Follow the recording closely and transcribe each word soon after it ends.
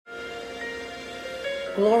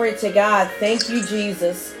Glory to God. Thank you,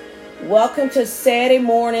 Jesus. Welcome to Saturday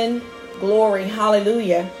morning glory.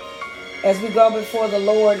 Hallelujah. As we go before the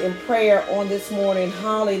Lord in prayer on this morning.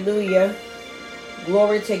 Hallelujah.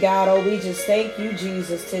 Glory to God. Oh, we just thank you,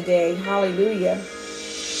 Jesus, today. Hallelujah.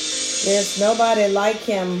 There's nobody like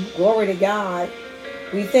him. Glory to God.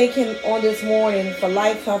 We thank him on this morning for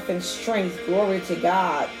life, health, and strength. Glory to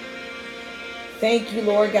God. Thank you,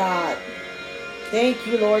 Lord God. Thank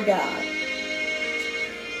you, Lord God.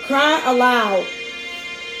 Cry aloud,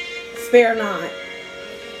 spare not.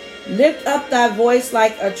 Lift up thy voice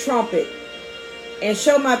like a trumpet, and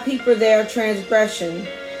show my people their transgression,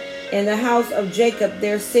 and the house of Jacob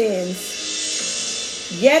their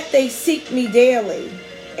sins. Yet they seek me daily,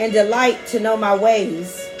 and delight to know my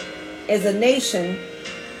ways, as a nation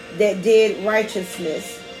that did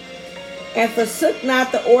righteousness, and forsook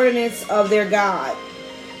not the ordinance of their God.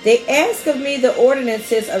 They ask of me the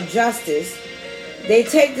ordinances of justice. They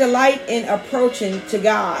take delight in approaching to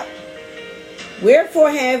God.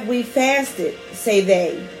 Wherefore have we fasted, say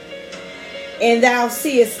they, and thou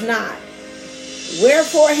seest not?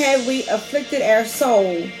 Wherefore have we afflicted our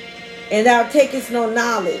soul, and thou takest no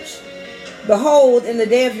knowledge? Behold, in the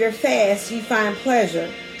day of your fast ye find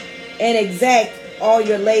pleasure, and exact all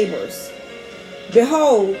your labors.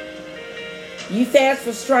 Behold, ye fast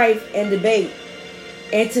for strife and debate,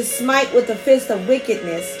 and to smite with the fist of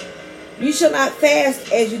wickedness. You shall not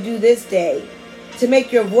fast as you do this day, to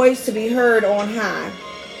make your voice to be heard on high.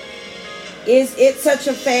 Is it such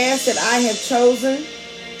a fast that I have chosen?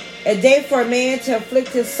 A day for a man to afflict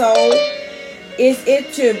his soul? Is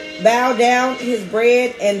it to bow down his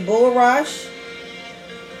bread and bulrush,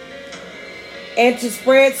 and to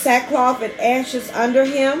spread sackcloth and ashes under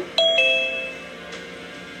him?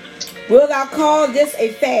 Wilt thou call this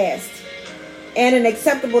a fast, and an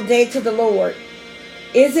acceptable day to the Lord?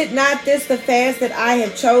 Is it not this the fast that I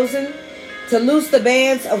have chosen? To loose the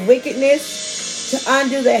bands of wickedness, to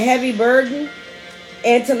undo the heavy burden,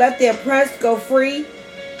 and to let the oppressed go free,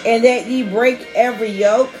 and that ye break every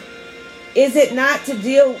yoke? Is it not to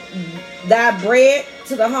deal thy bread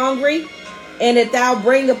to the hungry, and that thou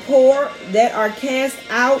bring the poor that are cast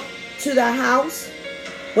out to thy house?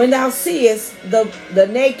 When thou seest the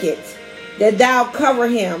naked, that thou cover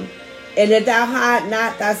him, and that thou hide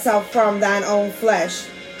not thyself from thine own flesh.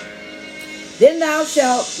 Then thou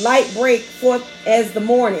shalt light break forth as the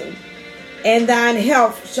morning, and thine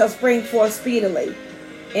health shall spring forth speedily,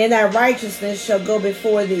 and thy righteousness shall go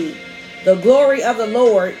before thee. The glory of the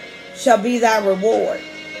Lord shall be thy reward.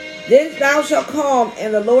 Then thou shalt call,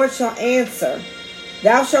 and the Lord shall answer.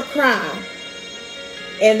 Thou shalt cry,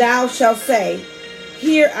 and thou shalt say,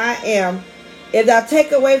 Here I am. If thou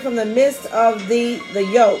take away from the midst of thee the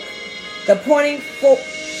yoke, the pointing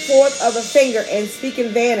forth of the finger, and speaking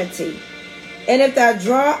vanity, and if thou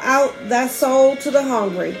draw out thy soul to the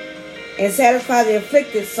hungry, and satisfy the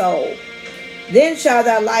afflicted soul, then shall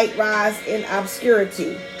thy light rise in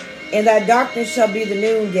obscurity, and thy darkness shall be the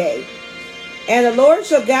noonday. And the Lord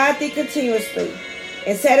shall guide thee continuously,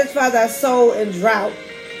 and satisfy thy soul in drought,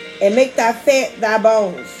 and make thy fat thy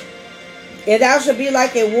bones. And thou shalt be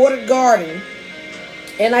like a watered garden,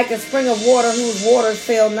 and like a spring of water whose waters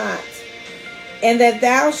fail not. And that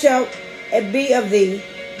thou shalt be of thee,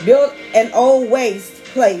 build an old waste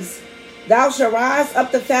place. Thou shalt rise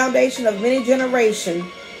up the foundation of many generations,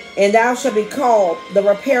 and thou shalt be called the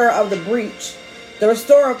repairer of the breach, the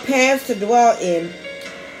restorer of paths to dwell in.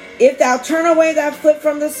 If thou turn away thy foot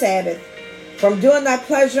from the Sabbath, from doing thy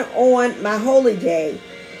pleasure on my holy day,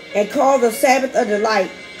 and call the Sabbath a delight,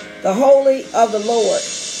 the holy of the Lord,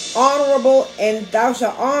 honorable, and thou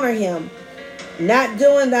shalt honor him, not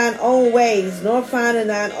doing thine own ways, nor finding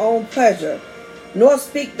thine own pleasure, nor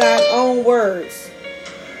speak thine own words.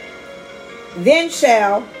 Then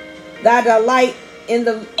shall thou delight in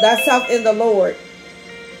thyself in the Lord,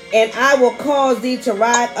 and I will cause thee to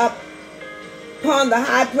ride up upon the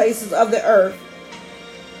high places of the earth,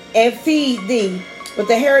 and feed thee with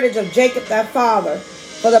the heritage of Jacob thy father,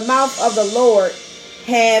 for the mouth of the Lord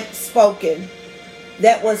hath spoken.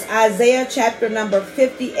 That was Isaiah chapter number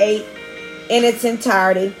 58 in its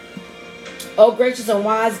entirety. Oh, gracious and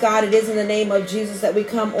wise God, it is in the name of Jesus that we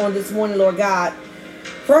come on this morning, Lord God.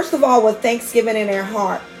 First of all, with thanksgiving in our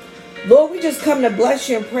heart. Lord, we just come to bless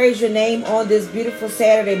you and praise your name on this beautiful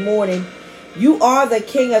Saturday morning. You are the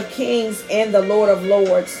King of Kings and the Lord of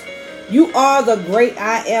Lords. You are the great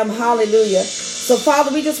I am. Hallelujah. So,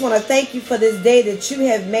 Father, we just want to thank you for this day that you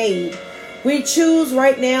have made. We choose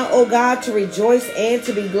right now, oh God, to rejoice and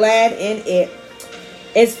to be glad in it.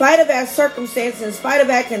 In spite of our circumstances, in spite of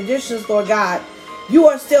our conditions, Lord God, you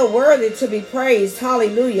are still worthy to be praised.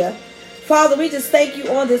 Hallelujah. Father, we just thank you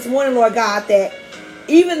on this morning, Lord God, that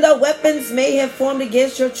even though weapons may have formed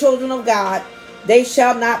against your children of God, they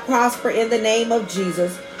shall not prosper in the name of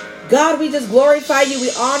Jesus. God, we just glorify you,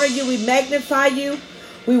 we honor you, we magnify you,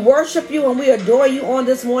 we worship you, and we adore you on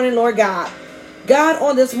this morning, Lord God. God,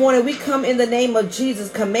 on this morning, we come in the name of Jesus,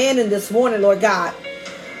 commanding this morning, Lord God.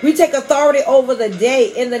 We take authority over the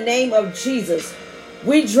day in the name of Jesus.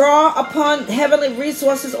 We draw upon heavenly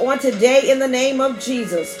resources on today in the name of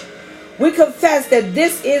Jesus. We confess that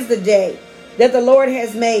this is the day that the Lord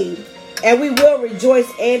has made, and we will rejoice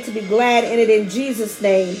and to be glad in it in Jesus'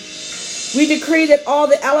 name. We decree that all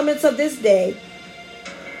the elements of this day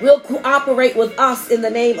will cooperate with us in the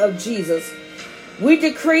name of Jesus. We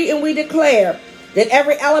decree and we declare that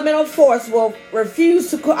every elemental force will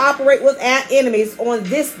refuse to cooperate with our enemies on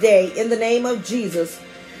this day in the name of Jesus.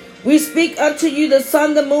 We speak unto you, the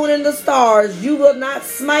sun, the moon, and the stars. You will not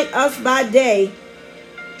smite us by day,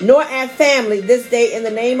 nor our family this day in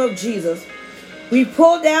the name of Jesus. We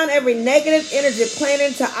pull down every negative energy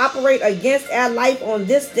planning to operate against our life on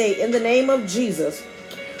this day in the name of Jesus.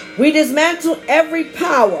 We dismantle every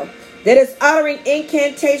power that is uttering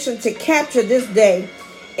incantation to capture this day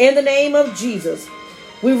in the name of Jesus.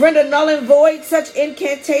 We render null and void such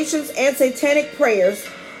incantations and satanic prayers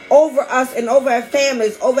over us and over our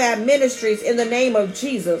families, over our ministries in the name of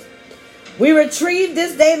Jesus. We retrieve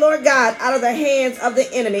this day, Lord God, out of the hands of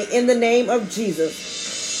the enemy in the name of Jesus.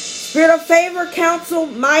 Spirit of favor, counsel,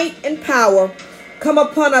 might, and power come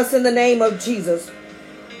upon us in the name of Jesus.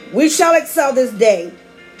 We shall excel this day,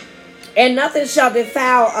 and nothing shall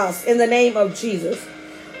defile us in the name of Jesus.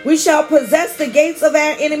 We shall possess the gates of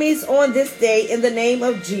our enemies on this day in the name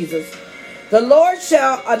of Jesus. The Lord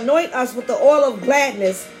shall anoint us with the oil of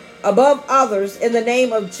gladness above others in the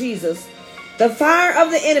name of Jesus. The fire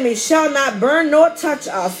of the enemy shall not burn nor touch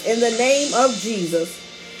us in the name of Jesus.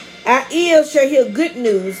 Our ears shall hear good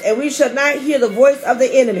news, and we shall not hear the voice of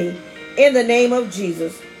the enemy in the name of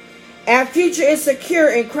Jesus. Our future is secure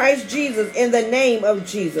in Christ Jesus in the name of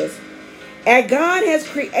Jesus. Our God has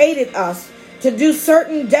created us to do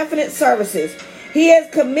certain definite services. He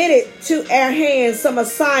has committed to our hands some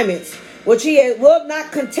assignments which he will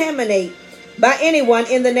not contaminate by anyone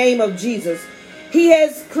in the name of Jesus. He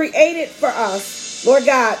has created for us, Lord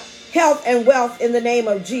God, health and wealth in the name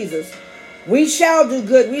of Jesus. We shall do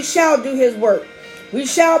good. We shall do his work. We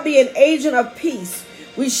shall be an agent of peace.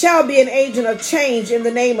 We shall be an agent of change in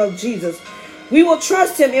the name of Jesus. We will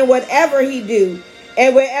trust him in whatever he do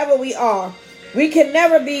and wherever we are. We can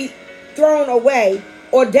never be thrown away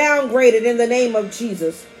or downgraded in the name of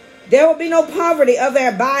Jesus. There will be no poverty of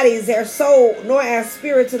our bodies, our soul, nor our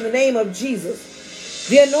spirits in the name of Jesus.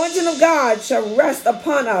 The anointing of God shall rest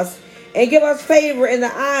upon us and give us favor in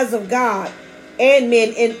the eyes of God and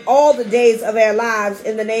men in all the days of our lives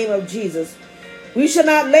in the name of Jesus. We shall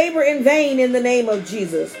not labor in vain in the name of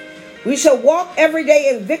Jesus. We shall walk every day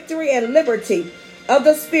in victory and liberty of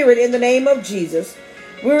the Spirit in the name of Jesus.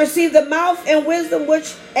 We receive the mouth and wisdom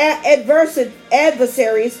which our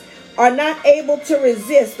adversaries are not able to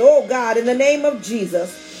resist. Oh God, in the name of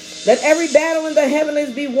Jesus, let every battle in the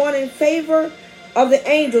heavens be won in favor of the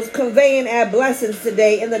angels conveying our blessings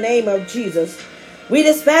today in the name of Jesus. We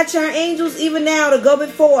dispatch our angels even now to go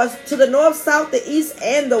before us to the north, south, the east,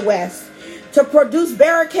 and the west, to produce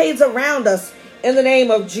barricades around us in the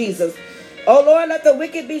name of Jesus. Oh Lord, let the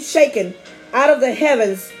wicked be shaken out of the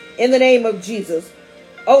heavens in the name of Jesus.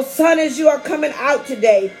 Oh Son, as you are coming out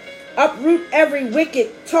today, uproot every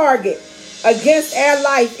wicked target against our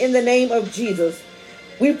life in the name of Jesus.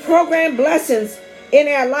 We program blessings in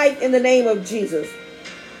our life in the name of Jesus.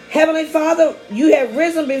 Heavenly Father, you have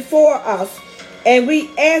risen before us, and we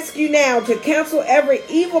ask you now to cancel every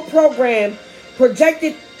evil program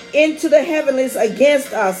projected into the heavens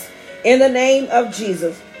against us in the name of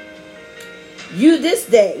Jesus. You this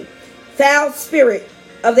day, foul spirit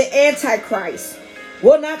of the Antichrist,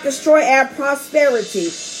 will not destroy our prosperity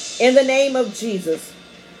in the name of Jesus.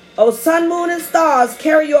 O sun, moon, and stars,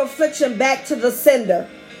 carry your affliction back to the sender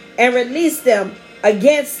and release them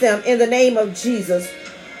against them in the name of Jesus.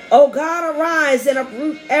 O God, arise and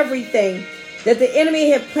uproot everything that the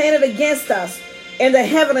enemy had planted against us in the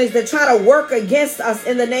heavens that try to work against us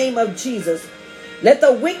in the name of Jesus. Let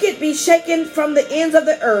the wicked be shaken from the ends of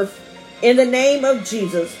the earth in the name of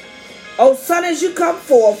Jesus. O Son, as you come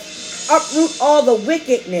forth, uproot all the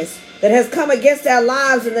wickedness that has come against our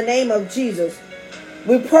lives in the name of Jesus.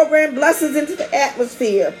 We program blessings into the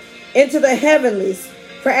atmosphere, into the heavenlies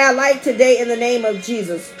for our life today in the name of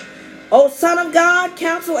Jesus. O Son of God,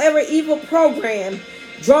 counsel every evil program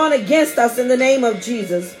drawn against us in the name of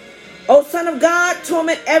Jesus. O Son of God,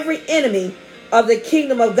 torment every enemy of the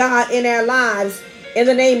kingdom of God in our lives in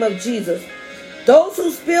the name of Jesus. Those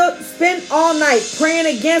who spend all night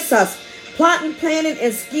praying against us, plotting, planning,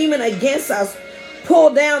 and scheming against us,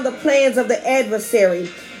 pull down the plans of the adversary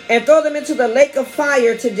and throw them into the lake of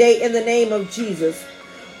fire today in the name of Jesus.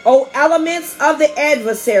 O elements of the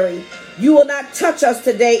adversary, you will not touch us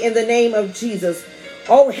today in the name of Jesus.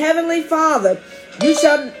 O Heavenly Father, you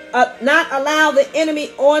shall not allow the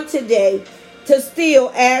enemy on today to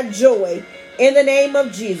steal our joy in the name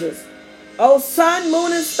of Jesus. O sun,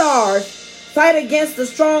 moon, and stars, fight against the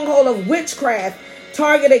stronghold of witchcraft,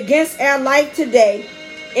 target against our life today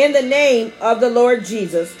in the name of the Lord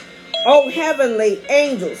Jesus. O heavenly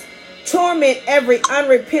angels, torment every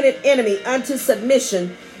unrepentant enemy unto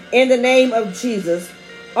submission in the name of Jesus.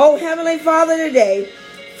 O Heavenly Father, today,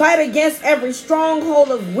 fight against every stronghold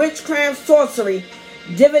of witchcraft, sorcery,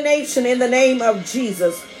 divination in the name of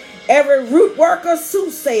Jesus. Every root worker,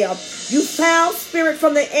 soothsayer, you foul spirit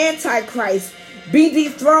from the Antichrist, be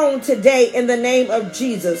dethroned today in the name of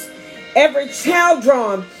Jesus. Every child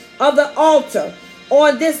drawn of the altar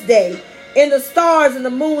on this day, in the stars and the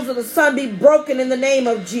moons of the sun, be broken in the name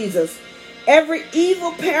of Jesus. Every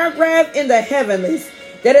evil paragraph in the heavenlies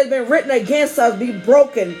that has been written against us be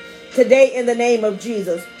broken today in the name of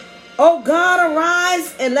Jesus. Oh God,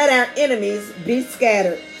 arise and let our enemies be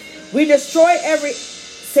scattered. We destroy every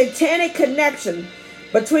satanic connection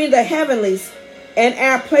between the heavenlies and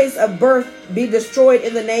our place of birth be destroyed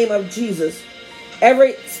in the name of Jesus.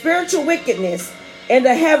 Every spiritual wickedness in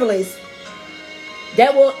the heavenlies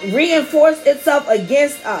that will reinforce itself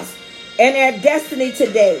against us and our destiny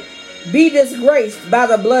today be disgraced by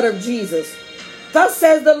the blood of Jesus. Thus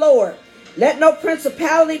says the Lord, let no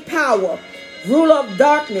principality, power, ruler of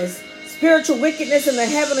darkness, spiritual wickedness in the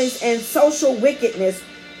heavenlies, and social wickedness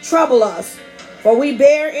trouble us. For we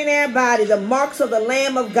bear in our body the marks of the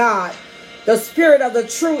Lamb of God, the Spirit of the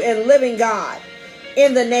true and living God,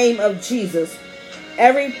 in the name of Jesus.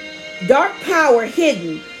 Every dark power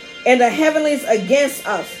hidden in the heavenlies against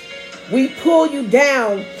us, we pull you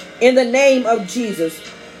down in the name of Jesus.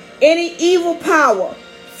 Any evil power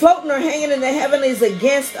floating or hanging in the heavenlies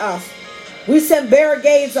against us, we send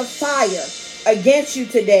barricades of fire against you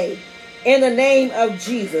today in the name of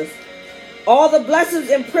Jesus. All the blessings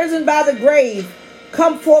imprisoned by the grave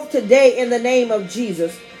come forth today in the name of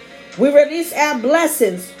Jesus. We release our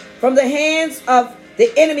blessings from the hands of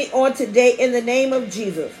the enemy on today in the name of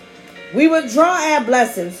Jesus. We withdraw our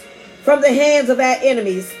blessings from the hands of our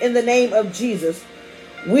enemies in the name of Jesus.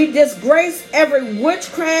 We disgrace every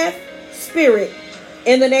witchcraft spirit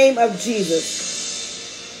in the name of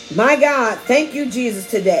Jesus. My God, thank you, Jesus,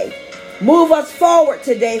 today. Move us forward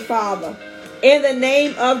today, Father, in the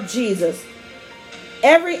name of Jesus.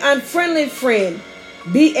 Every unfriendly friend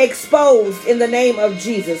be exposed in the name of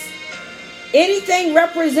Jesus. Anything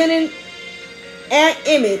representing our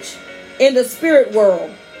image in the spirit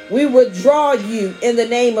world, we withdraw you in the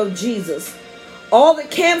name of Jesus. All the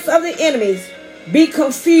camps of the enemies be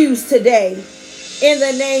confused today in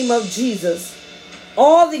the name of Jesus.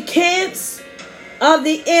 All the camps of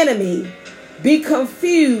the enemy be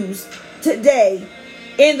confused today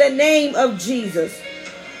in the name of Jesus.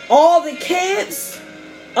 All the camps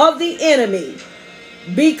of the enemy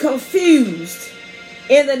be confused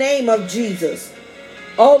in the name of Jesus.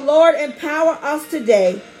 Oh Lord, empower us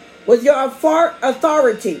today with your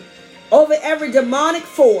authority over every demonic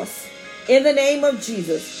force in the name of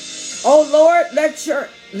Jesus. Oh Lord,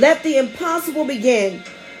 let the impossible begin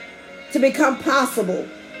to become possible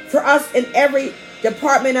for us in every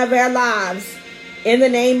department of our lives in the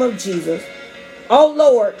name of Jesus. Oh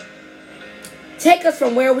Lord, take us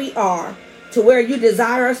from where we are to where you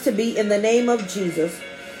desire us to be in the name of Jesus.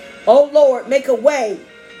 Oh Lord, make a way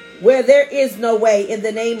where there is no way in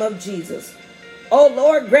the name of Jesus. Oh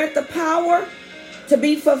Lord, grant the power to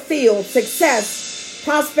be fulfilled, success,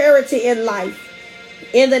 prosperity in life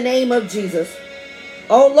in the name of Jesus.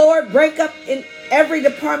 Oh Lord, break up in every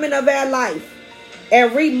department of our life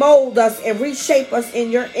and remold us and reshape us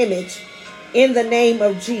in your image in the name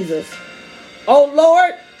of Jesus. Oh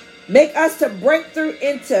Lord, make us to break through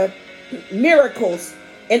into miracles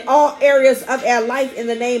in all areas of our life in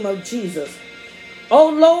the name of Jesus. Oh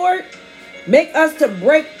Lord, make us to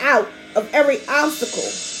break out of every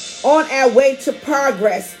obstacle on our way to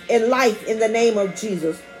progress in life in the name of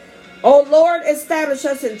Jesus. Oh Lord, establish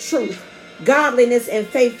us in truth, godliness, and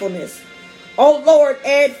faithfulness. Oh Lord,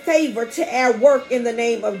 add favor to our work in the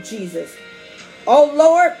name of Jesus. Oh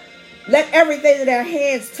Lord, let everything that our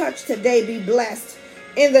hands touch today be blessed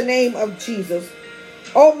in the name of Jesus.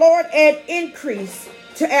 Oh Lord, add increase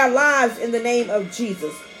to our lives in the name of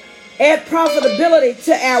Jesus. Add profitability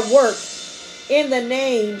to our work in the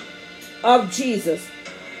name of Jesus.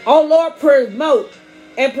 Oh Lord, promote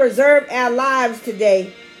and preserve our lives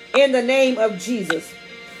today in the name of Jesus.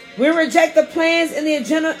 We reject the plans and the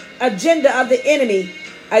agenda of the enemy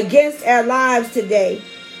against our lives today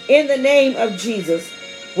in the name of Jesus.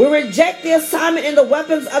 We reject the assignment and the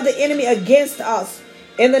weapons of the enemy against us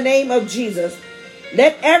in the name of Jesus.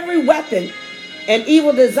 Let every weapon and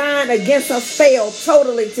evil design against us fail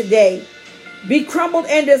totally today. Be crumbled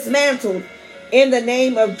and dismantled in the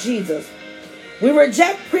name of Jesus. We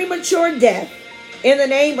reject premature death in the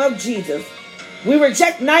name of Jesus. We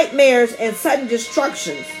reject nightmares and sudden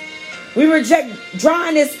destructions. We reject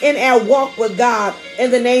dryness in our walk with God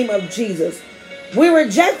in the name of Jesus. We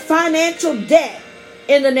reject financial debt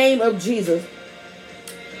in the name of Jesus.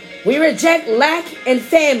 We reject lack and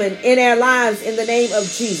famine in our lives in the name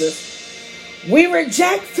of Jesus. We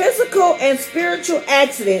reject physical and spiritual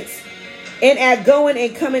accidents in our going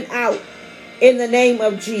and coming out in the name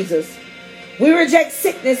of Jesus. We reject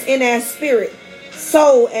sickness in our spirit,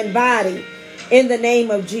 soul, and body in the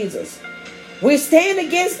name of Jesus. We stand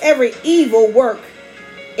against every evil work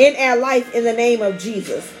in our life in the name of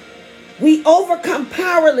Jesus. We overcome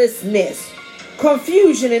powerlessness,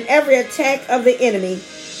 confusion, and every attack of the enemy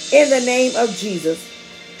in the name of Jesus.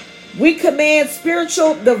 We command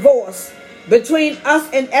spiritual divorce between us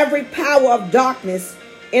and every power of darkness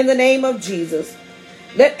in the name of Jesus.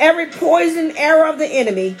 Let every poison arrow of the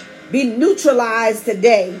enemy be neutralized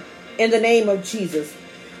today in the name of Jesus.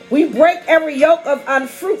 We break every yoke of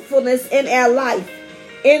unfruitfulness in our life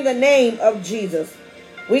in the name of Jesus.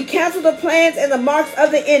 We cancel the plans and the marks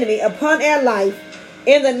of the enemy upon our life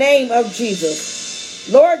in the name of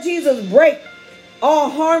Jesus. Lord Jesus, break all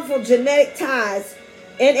harmful genetic ties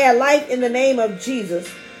in our life in the name of Jesus.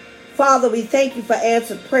 Father, we thank you for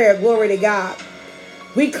answered prayer. Glory to God.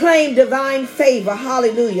 We claim divine favor.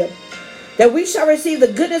 Hallelujah. That we shall receive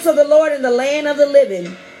the goodness of the Lord in the land of the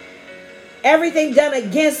living. Everything done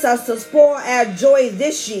against us to spoil our joy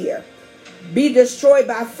this year be destroyed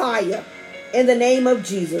by fire in the name of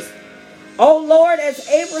Jesus. Oh Lord, as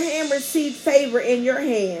Abraham received favor in your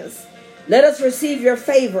hands, let us receive your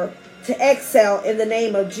favor to excel in the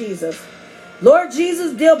name of Jesus. Lord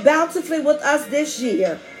Jesus, deal bountifully with us this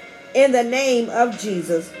year in the name of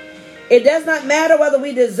Jesus. It does not matter whether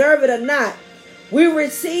we deserve it or not. We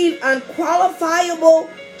receive unqualifiable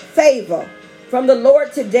favor from the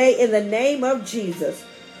Lord today in the name of Jesus.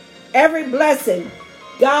 Every blessing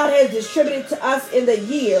God has distributed to us in the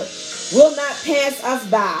year will not pass us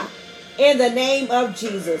by in the name of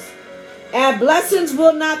Jesus. Our blessings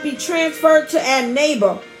will not be transferred to our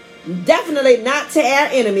neighbor, definitely not to our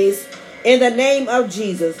enemies, in the name of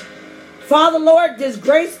Jesus. Father, Lord,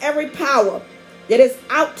 disgrace every power that is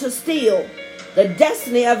out to steal the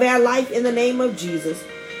destiny of our life in the name of Jesus.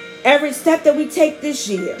 Every step that we take this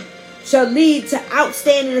year shall lead to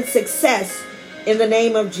outstanding success in the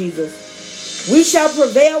name of Jesus. We shall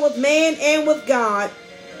prevail with man and with God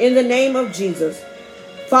in the name of Jesus.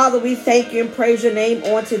 Father, we thank you and praise your name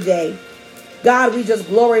on today. God, we just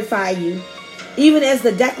glorify you. Even as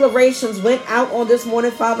the declarations went out on this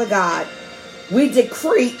morning, Father God, we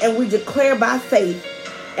decree and we declare by faith,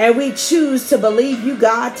 and we choose to believe you,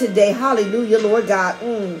 God, today. Hallelujah, Lord God.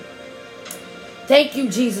 Thank you,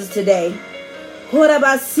 Jesus, today.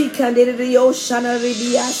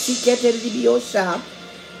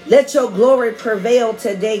 Let your glory prevail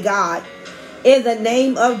today, God, in the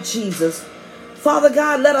name of Jesus. Father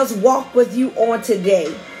God, let us walk with you on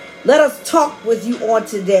today. Let us talk with you on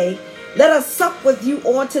today. Let us sup with you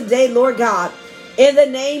on today, Lord God, in the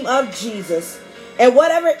name of Jesus. And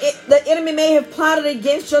whatever the enemy may have plotted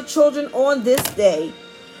against your children on this day,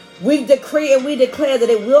 we decree and we declare that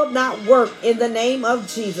it will not work in the name of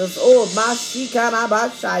Jesus. Oh,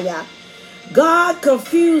 Mashikanabashaya. God,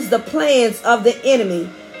 confuse the plans of the enemy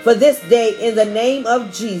for this day in the name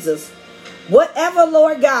of Jesus. Whatever,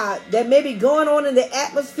 Lord God, that may be going on in the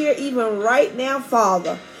atmosphere even right now,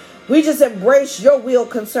 Father, we just embrace your will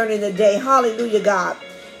concerning the day. Hallelujah, God.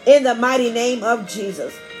 In the mighty name of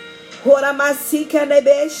Jesus. Oh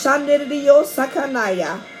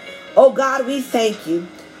God, we thank you.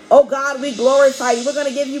 Oh God, we glorify you. We're going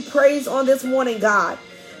to give you praise on this morning, God,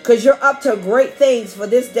 because you're up to great things for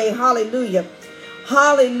this day. Hallelujah.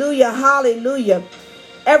 Hallelujah. Hallelujah.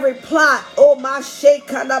 Every plot, oh my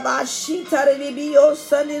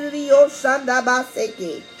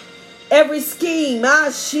every scheme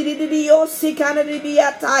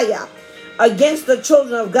against the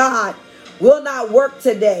children of God will not work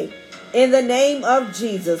today in the name of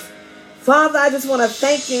Jesus. Father, I just want to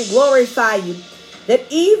thank you and glorify you that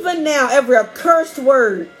even now every accursed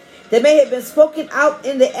word that may have been spoken out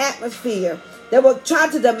in the atmosphere that will try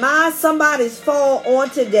to demise somebody's fall on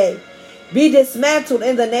today be dismantled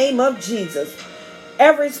in the name of Jesus.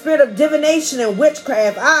 Every spirit of divination and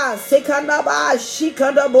witchcraft,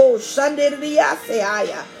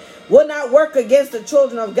 will not work against the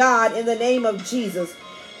children of God in the name of Jesus.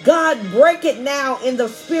 God, break it now in the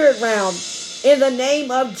spirit realm in the name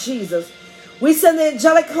of Jesus. We send the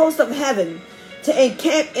angelic host of heaven to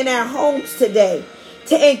encamp in our homes today,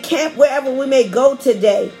 to encamp wherever we may go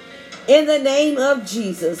today in the name of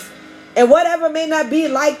Jesus. And whatever may not be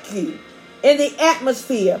like you in the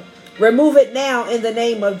atmosphere, remove it now in the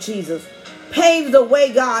name of Jesus. Pave the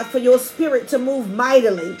way, God, for your spirit to move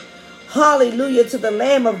mightily. Hallelujah to the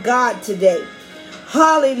Lamb of God today.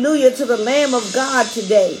 Hallelujah to the Lamb of God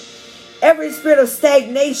today. Every spirit of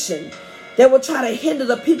stagnation that will try to hinder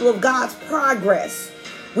the people of God's progress,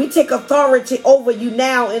 we take authority over you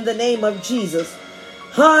now in the name of Jesus.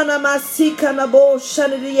 Oh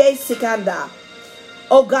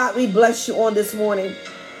God, we bless you on this morning.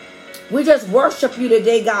 We just worship you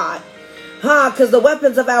today, God. Because the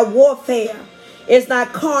weapons of our warfare is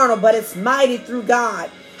not carnal, but it's mighty through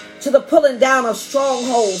God to the pulling down of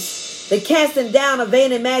strongholds, the casting down of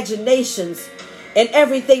vain imaginations, and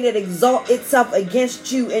everything that exalts itself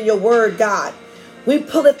against you and your word, God. We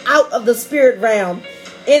pull it out of the spirit realm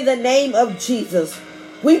in the name of Jesus.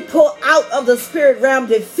 We pull out of the spirit realm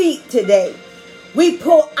defeat today. We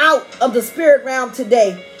pull out of the spirit realm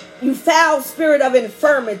today, you foul spirit of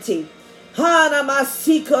infirmity. God,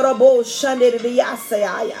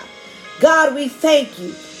 we thank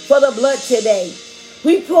you for the blood today.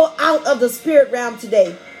 We pull out of the spirit realm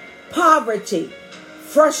today poverty,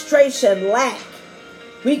 frustration, lack.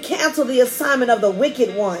 We cancel the assignment of the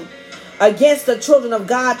wicked one against the children of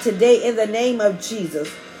God today in the name of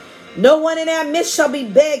Jesus. No one in our midst shall be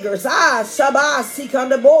beggars. God,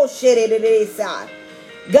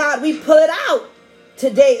 we pull it out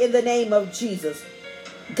today in the name of Jesus.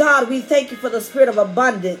 God, we thank you for the spirit of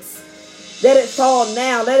abundance. Let it fall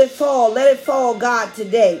now. Let it fall, God,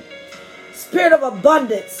 today. Spirit of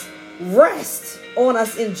abundance, rest on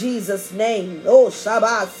us in Jesus' name. Oh,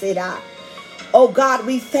 Shabbat Sedah. Oh, God,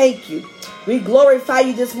 we thank you. We glorify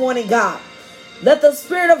you this morning, God. Let the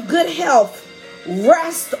spirit of good health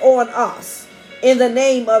rest on us in the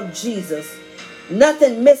name of Jesus.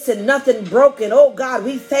 Nothing missing, nothing broken. Oh, God,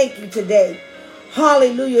 we thank you today.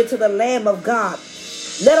 Hallelujah to the Lamb of God.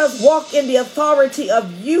 Let us walk in the authority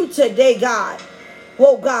of you today, God.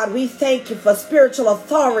 Oh, God, we thank you for spiritual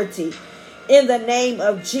authority in the name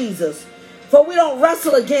of Jesus. For we don't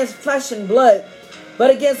wrestle against flesh and blood, but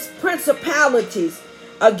against principalities,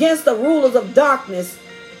 against the rulers of darkness,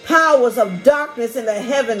 powers of darkness in the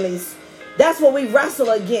heavenlies. That's what we wrestle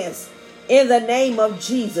against in the name of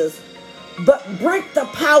Jesus. But break the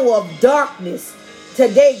power of darkness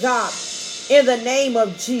today, God, in the name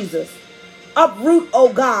of Jesus. Uproot,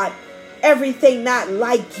 oh God, everything not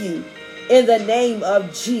like you in the name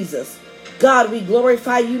of Jesus. God, we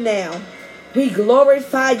glorify you now. We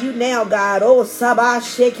glorify you now, God. Oh,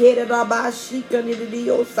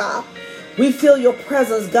 we feel your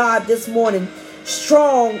presence, God, this morning,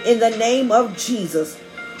 strong in the name of Jesus.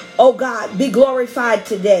 Oh, God, be glorified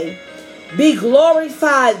today. Be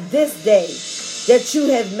glorified this day that you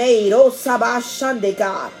have made. Oh, Sabah Shande,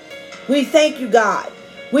 God. We thank you, God.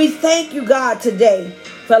 We thank you, God, today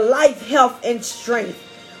for life, health, and strength.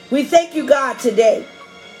 We thank you, God, today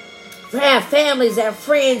for our families, our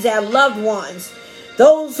friends, our loved ones,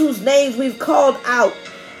 those whose names we've called out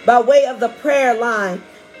by way of the prayer line.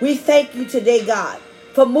 We thank you today, God,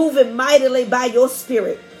 for moving mightily by your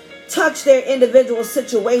spirit. Touch their individual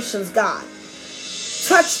situations, God.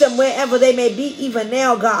 Touch them wherever they may be even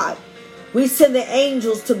now, God. We send the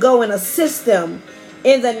angels to go and assist them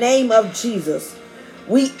in the name of Jesus.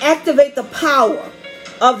 We activate the power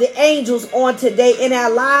of the angels on today in our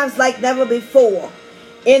lives like never before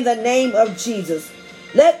in the name of Jesus.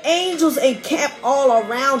 Let angels encamp all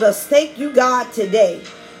around us. Thank you, God, today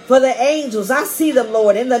for the angels. I see them,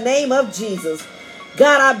 Lord, in the name of Jesus.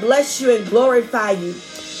 God, I bless you and glorify you.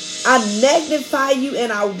 I magnify you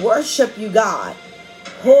and I worship you, God.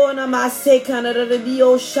 God,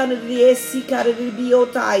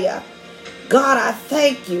 I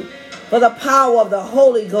thank you for the power of the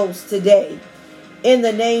Holy Ghost today. In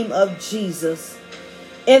the name of Jesus.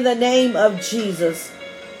 In the name of Jesus.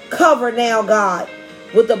 Cover now, God,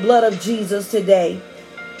 with the blood of Jesus today.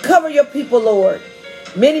 Cover your people, Lord.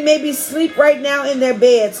 Many may be asleep right now in their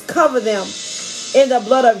beds. Cover them in the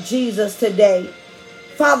blood of Jesus today.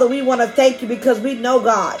 Father, we want to thank you because we know,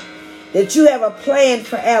 God, that you have a plan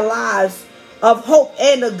for our lives of hope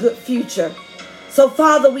and a good future. So,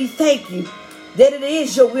 Father, we thank you that it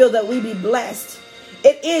is your will that we be blessed.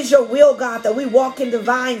 It is your will, God, that we walk in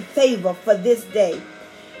divine favor for this day.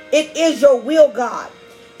 It is your will, God,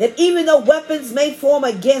 that even though weapons may form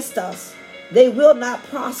against us, they will not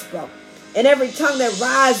prosper. And every tongue that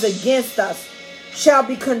rises against us shall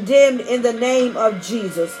be condemned in the name of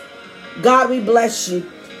Jesus. God, we bless you.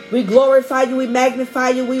 We glorify you. We magnify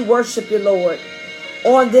you. We worship you, Lord,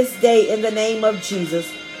 on this day in the name of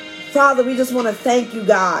Jesus. Father, we just want to thank you,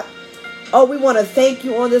 God. Oh, we want to thank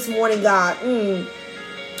you on this morning, God. Woo,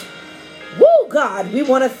 God, we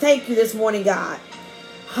want to thank you this morning, God.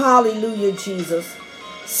 Hallelujah, Jesus.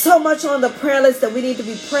 So much on the prayer list that we need to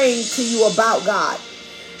be praying to you about, God.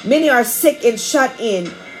 Many are sick and shut in,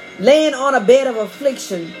 laying on a bed of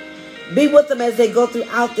affliction. Be with them as they go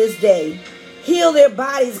throughout this day. Heal their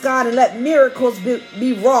bodies, God, and let miracles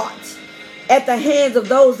be wrought at the hands of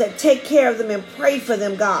those that take care of them and pray for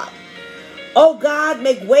them, God. Oh, God,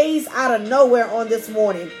 make ways out of nowhere on this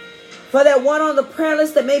morning. For that one on the prayer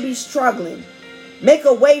list that may be struggling, make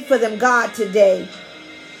a way for them, God, today.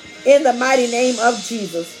 In the mighty name of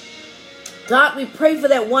Jesus. God, we pray for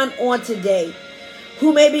that one on today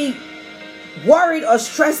who may be worried or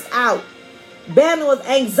stressed out, battling with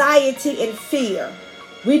anxiety and fear.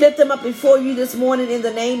 We lift them up before you this morning in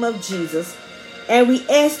the name of Jesus. And we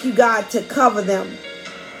ask you, God, to cover them.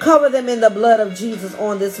 Cover them in the blood of Jesus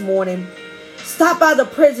on this morning. Stop by the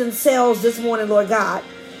prison cells this morning, Lord God.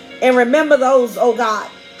 And remember those, oh God,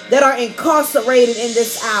 that are incarcerated in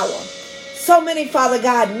this hour. So many, Father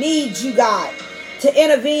God, need you, God, to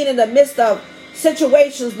intervene in the midst of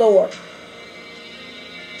situations, Lord.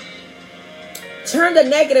 Turn the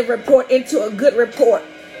negative report into a good report,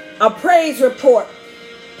 a praise report.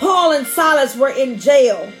 Paul and Silas were in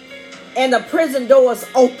jail and the prison doors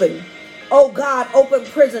open. Oh God, open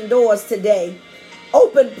prison doors today.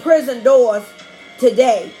 Open prison doors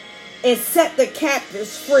today and set the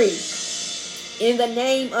captives free in the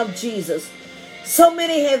name of Jesus. So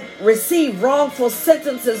many have received wrongful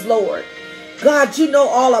sentences, Lord. God, you know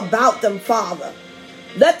all about them, Father.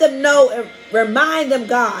 Let them know and remind them,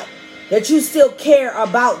 God, that you still care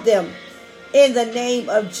about them in the name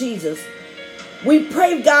of Jesus. We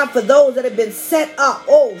pray, God, for those that have been set up.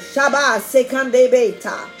 Oh, Shabbat Sekande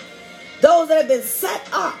Beta. Those that have been set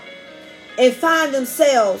up and find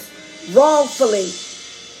themselves wrongfully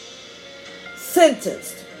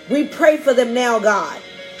sentenced. We pray for them now, God,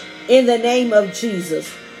 in the name of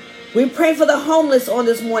Jesus. We pray for the homeless on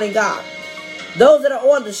this morning, God. Those that are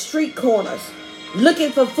on the street corners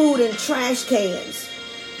looking for food in trash cans.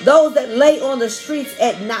 Those that lay on the streets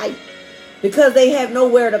at night because they have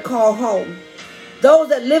nowhere to call home. Those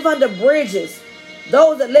that live under bridges.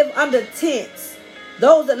 Those that live under tents.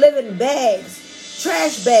 Those that live in bags,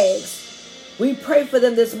 trash bags. We pray for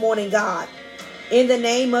them this morning, God, in the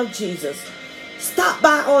name of Jesus. Stop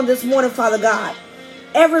by on this morning, Father God.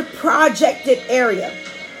 Every projected area.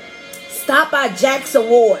 Stop by Jackson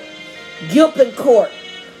Ward, Gilpin Court,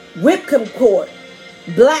 Whitcomb Court,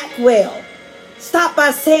 Blackwell. Stop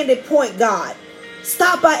by Sandy Point, God.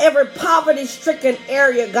 Stop by every poverty-stricken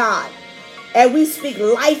area, God. And we speak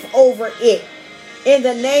life over it in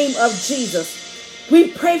the name of Jesus.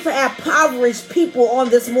 We pray for our impoverished people on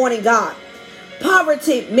this morning, God.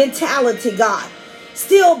 Poverty mentality, God.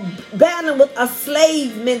 Still battling with a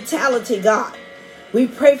slave mentality, God. We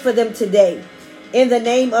pray for them today in the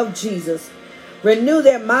name of Jesus. Renew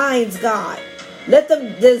their minds, God. Let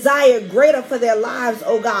them desire greater for their lives,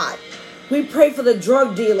 oh God. We pray for the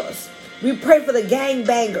drug dealers. We pray for the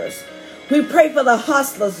gangbangers. We pray for the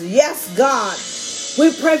hustlers. Yes, God.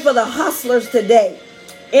 We pray for the hustlers today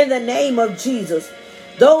in the name of Jesus.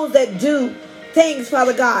 Those that do things,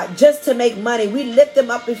 Father God, just to make money. We lift them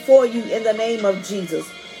up before you in the name of Jesus.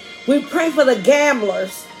 We pray for the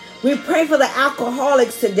gamblers. We pray for the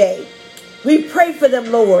alcoholics today. We pray for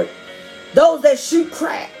them, Lord. Those that shoot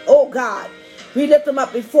crack, oh God, we lift them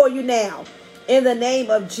up before you now in the name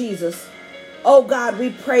of Jesus. Oh God,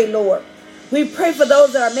 we pray, Lord. We pray for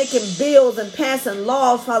those that are making bills and passing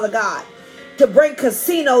laws, Father God, to bring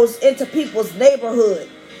casinos into people's neighborhood,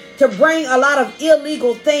 to bring a lot of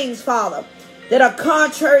illegal things, Father, that are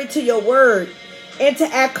contrary to your word, into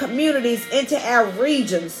our communities, into our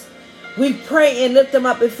regions. We pray and lift them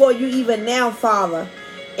up before you even now, Father,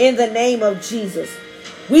 in the name of Jesus.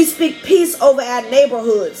 We speak peace over our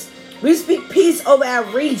neighborhoods. We speak peace over our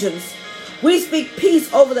regions. We speak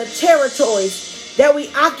peace over the territories that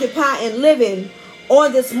we occupy and live in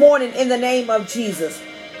on this morning in the name of Jesus.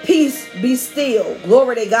 Peace be still.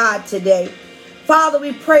 Glory to God today. Father,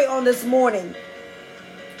 we pray on this morning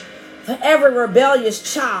for every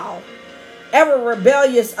rebellious child, every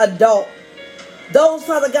rebellious adult, Those,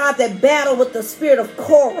 Father God, that battle with the spirit of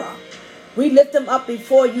Korah, we lift them up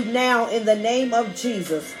before you now in the name of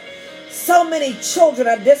Jesus. So many children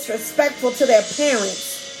are disrespectful to their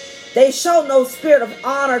parents. They show no spirit of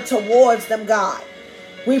honor towards them, God.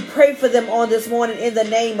 We pray for them on this morning in the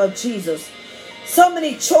name of Jesus. So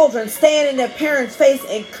many children stand in their parents' face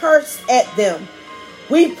and curse at them.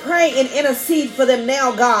 We pray and intercede for them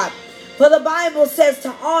now, God. For the Bible says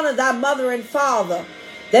to honor thy mother and father,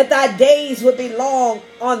 that thy days would be long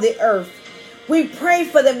on the earth. We pray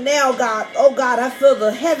for them now, God. Oh, God, I feel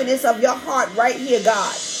the heaviness of your heart right here,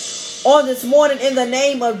 God. On this morning in the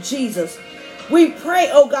name of Jesus. We pray,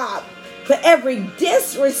 oh God, for every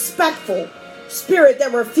disrespectful spirit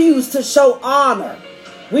that refused to show honor.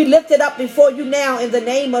 We lift it up before you now in the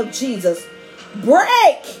name of Jesus.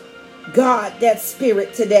 Break, God, that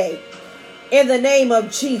spirit today. In the name of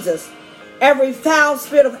Jesus. Every foul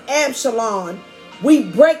spirit of Absalom, we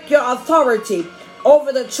break your authority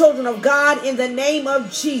over the children of God in the name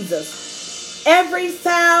of Jesus. Every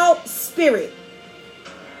foul spirit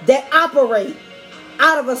that operate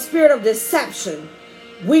out of a spirit of deception,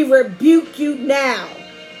 we rebuke you now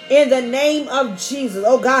in the name of Jesus.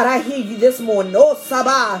 Oh God, I hear you this morning. Oh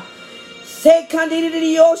Sabah.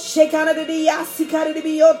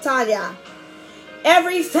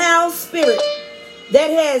 Every foul spirit that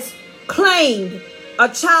has claimed a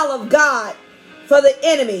child of God for the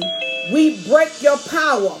enemy, we break your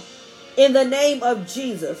power in the name of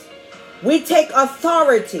Jesus. We take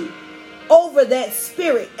authority over that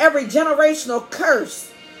spirit. Every generational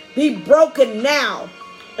curse be broken now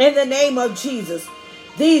in the name of Jesus.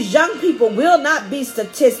 These young people will not be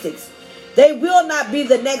statistics. They will not be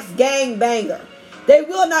the next gangbanger. They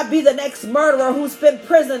will not be the next murderer who spent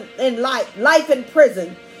life in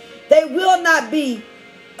prison. They will not be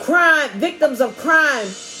victims of crime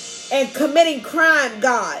and committing crime,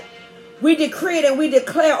 God. We decree it and we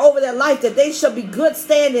declare over their life that they shall be good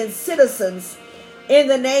standing citizens in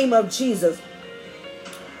the name of Jesus.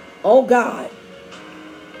 Oh God,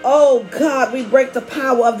 we break the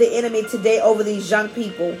power of the enemy today over these young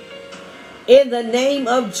people. In the name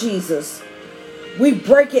of Jesus, we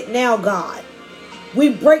break it now, God. We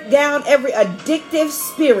break down every addictive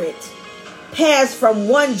spirit passed from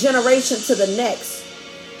one generation to the next.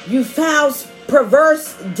 You foul,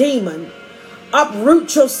 perverse demon,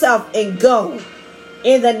 uproot yourself and go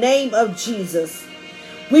in the name of Jesus.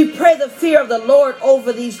 We pray the fear of the Lord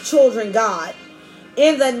over these children, God,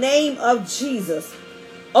 in the name of Jesus.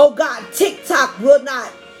 Oh God, TikTok will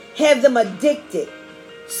not have them addicted.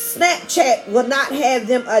 Snapchat will not have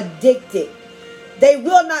them addicted. They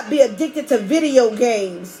will not be addicted to video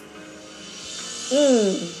games.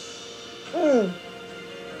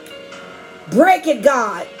 Break it,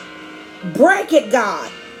 God. Break it, God.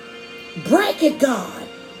 Break it, God.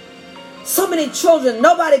 So many children,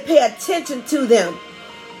 nobody pay attention to them.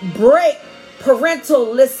 Break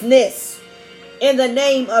parentalness in the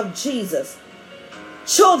name of Jesus.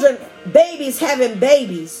 Children, babies having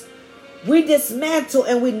babies. We dismantle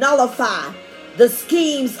and we nullify the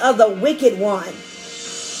schemes of the wicked one.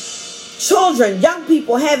 Children, young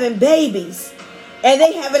people having babies and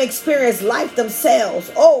they haven't experienced life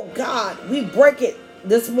themselves. Oh God, we break it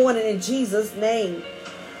this morning in Jesus' name.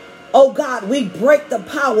 Oh God, we break the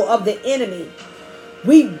power of the enemy.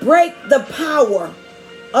 We break the power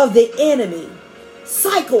of the enemy.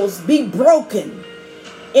 Cycles be broken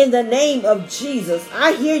in the name of Jesus.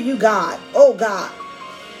 I hear you, God. Oh God.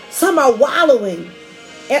 Some are wallowing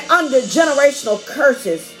under generational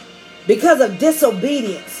curses because of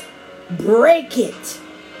disobedience. Break it.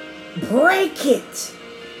 Break it.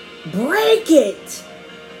 Break it.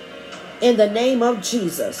 In the name of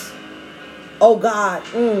Jesus. Oh God.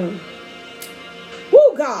 Woo,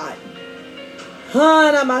 God.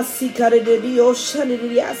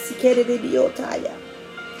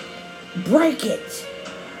 Break it.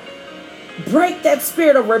 Break that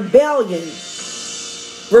spirit of rebellion.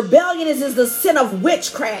 Rebellion is the sin of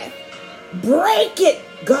witchcraft. Break it,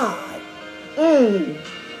 God.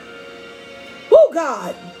 Oh,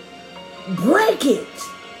 God. Break it.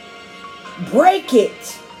 Break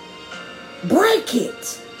it. Break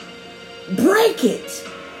it. Break it.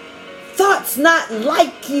 Thoughts not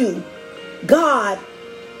like you. God,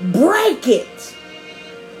 break it.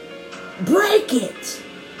 Break it.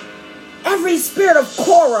 Every spirit of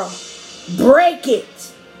Korah, break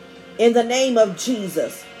it. In the name of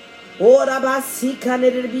Jesus.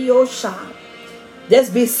 That's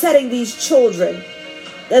besetting these children.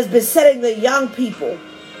 That's besetting the young people.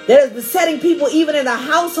 That is besetting people even in the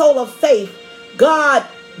household of faith. God,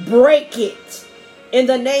 break it. In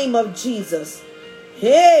the name of Jesus.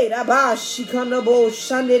 Hey, Rabba Shikandabo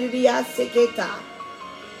Shandiriya Seketa.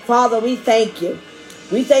 Father, we thank you.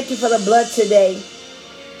 We thank you for the blood today.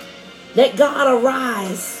 Let God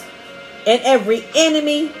arise and every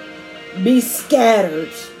enemy be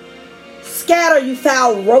scattered. Scatter, you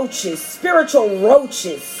foul roaches, spiritual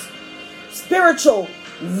roaches, spiritual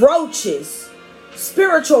roaches,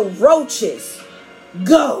 spiritual roaches.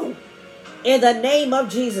 Go in the name of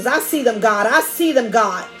Jesus. I see them, God. I see them,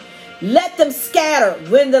 God. Let them scatter.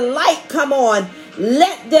 When the light come on,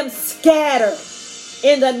 let them scatter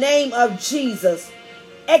in the name of Jesus.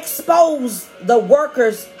 Expose the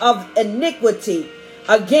workers of iniquity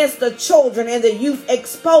against the children and the youth.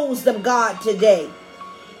 Expose them, God, today.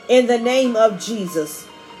 In the name of Jesus.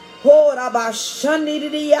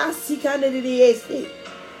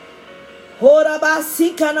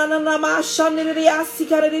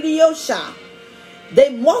 They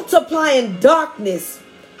multiply in darkness,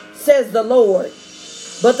 says the Lord.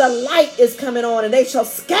 But the light is coming on and they shall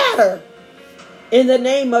scatter in the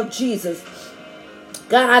name of Jesus.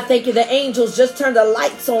 God, I thank you. The angels just turned the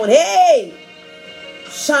lights on. Hey!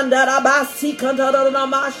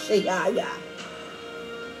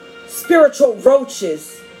 Spiritual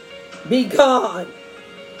roaches, be gone.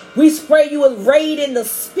 We spray you with raid in the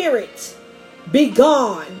spirit. Be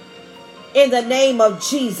gone in the name of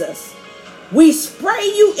Jesus. We spray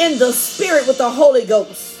you in the spirit with the Holy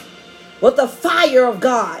Ghost, with the fire of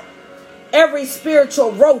God. Every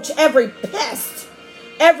spiritual roach, every pest,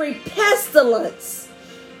 every pestilence,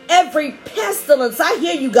 I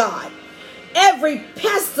hear you, God. Every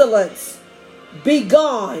pestilence, be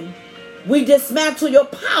gone. We dismantle your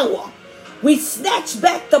power. We snatch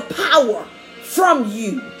back the power from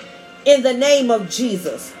you in the name of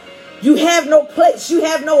Jesus. You have no place. You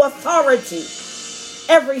have no authority.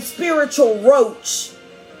 Every spiritual roach.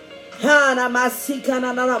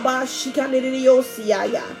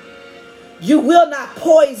 You will not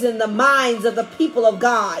poison the minds of the people of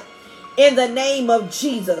God in the name of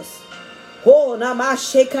Jesus. Oh, I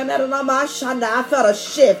felt a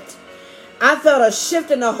shift. I felt a shift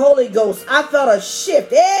in the Holy Ghost. I felt a shift.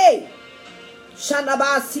 Hey!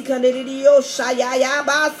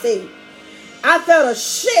 I felt a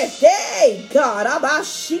shift. Hey, God.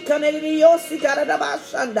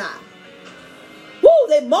 Woo,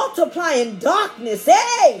 they multiply in darkness.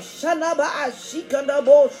 Hey!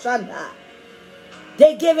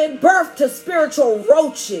 They giving birth to spiritual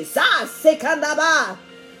roaches. I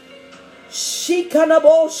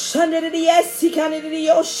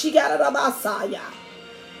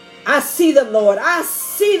see them, Lord. I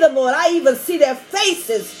see them, Lord. I even see their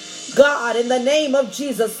faces, God, in the name of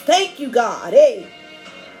Jesus. Thank you, God. Hey.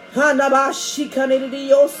 I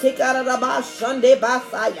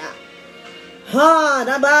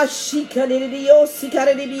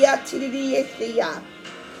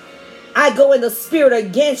go in the spirit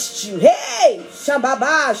against you. Hey,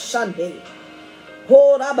 Shambaba Shande.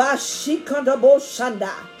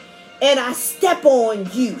 And I step on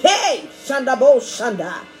you. Hey, Shandabo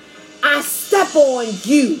Shanda. I step on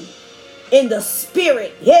you in the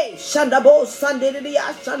spirit. Hey, Shandabo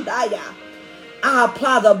Sandiriya Shandaya. I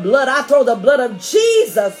apply the blood. I throw the blood of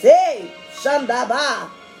Jesus. Hey, Shandaba.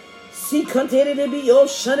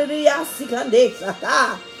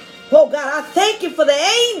 Oh God, I thank you for the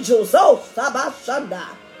angels. Oh, Sabashanda.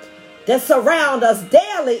 That surround us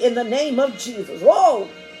daily in the name of Jesus. Whoa.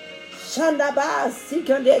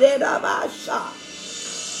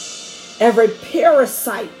 Every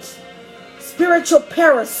parasite, spiritual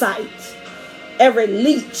parasite, every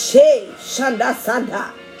leech, hey, shanda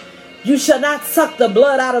sanda. You shall not suck the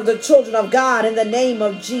blood out of the children of God in the name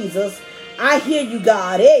of Jesus. I hear you,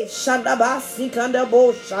 God. Hey, shanda ba sikanda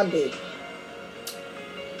bo shande.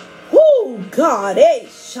 Whoo, God, hey,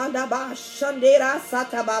 shanda ba shandera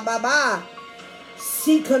sata ba ba ba.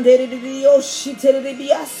 Sikanderidio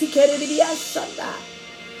shiteribia sikeribia shanda.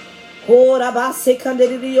 Hora ba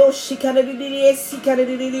sekanderidio shikanderidio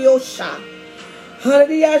sikanderidio sha.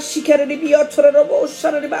 Hallelujah, shikeribio torobo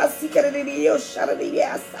shanriba sikanderidio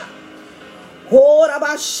shanriba sa. Hora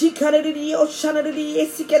ba shikanderidio shanridio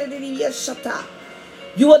sikanderidio shata.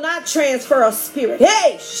 You will not transfer a spirit.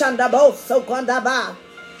 Hey, shandabo sokandaba.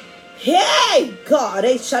 Hey, God,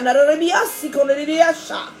 hey, shandaribia sikanderidio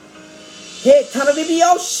sha. Hey,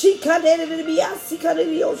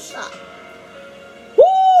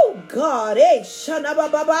 woo, God, hey,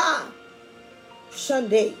 Shanababa,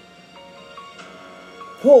 Shande,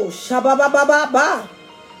 oh, Shabababa,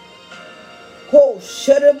 oh,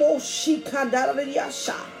 Sherebo,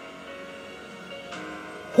 Shikandariasha,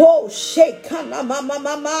 oh, Shekana,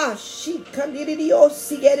 Mama, Shikandidio,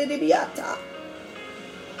 Sigeribiata,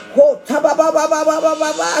 Ho taba ba ba ba ba ba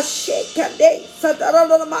ba ba shekande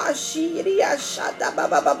satarana ma shiria shata ba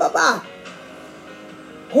ba ba ba ba.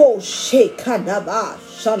 Ho shekanda ba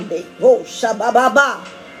shande ho shababa ba.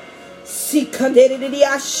 Sikande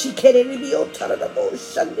dia shikere bio tarada bo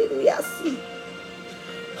shande dia si.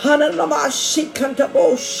 Hanana ma shikanta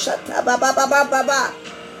bo shata ba ba ba ba ba ba.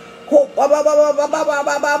 Ho ba ba ba ba ba ba ba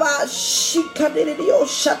ba ba ba shikande dio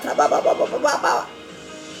shata ba ba ba ba ba ba.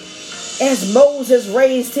 As Moses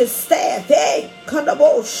raised his staff, hey,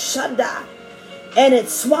 kandabo shanda, and it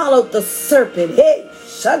swallowed the serpent, hey,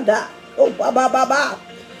 shanda, oh, ba ba ba ba.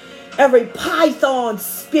 Every python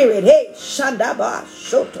spirit, hey, shanda ba,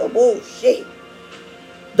 shotobo she.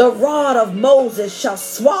 The rod of Moses shall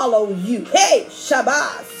swallow you, hey,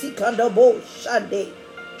 shaba, sikandabo shande.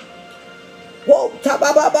 Whoa,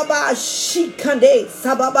 tababa ba ba, shikande,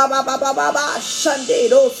 sababa ba ba ba ba ba, shande,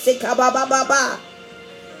 do sikaba ba ba ba.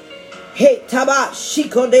 Hey, taba,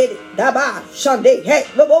 shikonde, daba, shande, hey,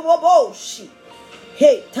 bo bo bo bo, shi.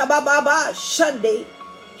 Hey, taba baba, shande,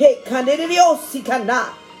 hey, kandidio,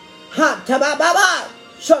 sikana. Ha, taba baba,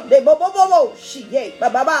 shande, bo bo bo bo, shi, hey,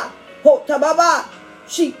 baba ba, ho, taba ba,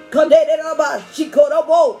 shi, konde, daba, shikodo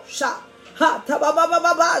bo, sha. Ha, taba baba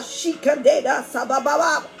baba, shi, konde, da, sababa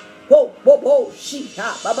ba, ho, bo bo, shi,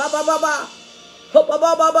 ha, baba baba ba, ho,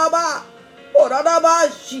 baba baba ba. Oh,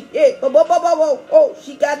 she oh,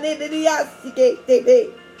 she got nedia,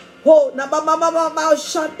 tebe. Oh, Namama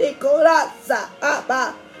Shande Korasa,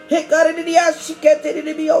 Abba, Hekaridia, she can't tell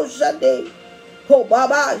the Shande. Oh,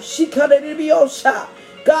 Baba, she can't tell the Osha.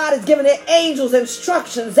 God is giving the angels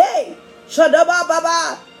instructions, hey, Shadaba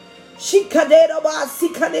Baba, she can't see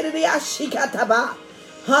Candia, she can't taba.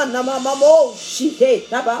 Hanamamo, she hate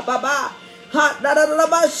Taba Baba. Ha na na na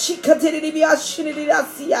ba shikatiri biya shiri ya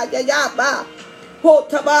siya ya ba ho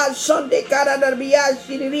taba shonde kara na biya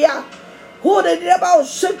shiri ya ho de ba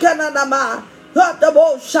shikana na ma ha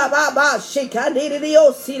tabo shaba ba shikani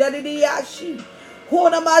rio sira ya shi ho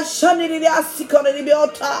na ma shani ya sikone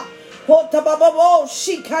biota ho taba bo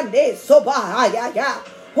shikane so ba ya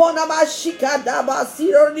ho na ma shikada ba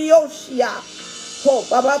sira rio shia ho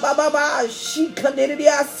ba ba shikane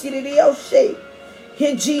ya sira rio she.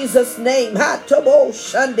 In Jesus' name, Hatobo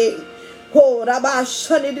Shande, Ho Rabba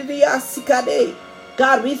Shande Sikade.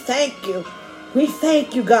 God, we thank you. We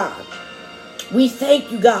thank you, God. We thank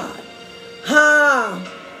you, God. Ha!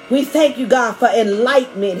 We thank you, God, for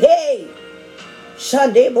enlightenment. Hey!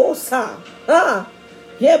 Shande Bosa. Ha!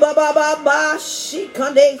 Yeah, ba ba ba ba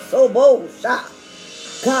Shikande Sobo Sha.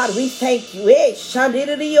 God, we thank you. Hey, Shande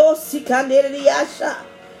Sikande Yasha.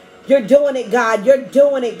 You're doing it, God. You're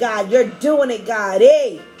doing it, God. You're doing it, God.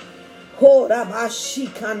 Hey.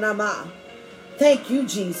 Thank you,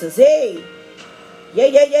 Jesus. Hey. Yeah.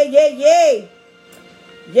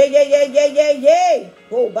 Yeah.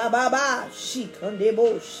 Oh, ba.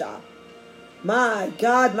 Shikandebosha. My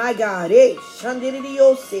God. Hey.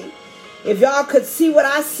 Shandidiosi. If y'all could see what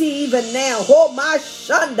I see even now. Oh, my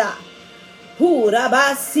shanda.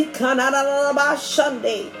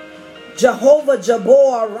 Shande. Jehovah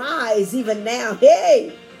Jabor, arise even now.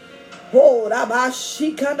 Hey. Ho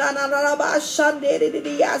Rabashika Shande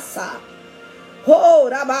Yasa. Ho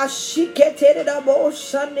Rabashike Rabo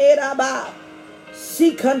Shande Raba.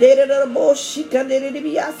 Sikandere Rabo Shikandere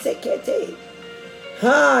Biasekete.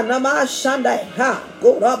 Ha Namashanda. Ha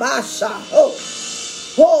Go Rabasha.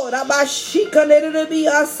 Ho Rabashika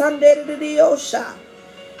Biasande Diosha.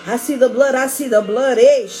 I see the blood.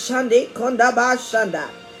 Eh, Shande Kondaba Shanda.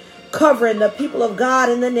 Covering the people of God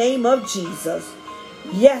in the name of Jesus.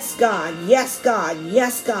 Yes, God.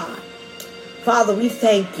 Father, we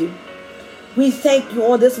thank you. We thank you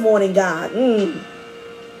on this morning, God.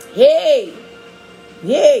 Hey.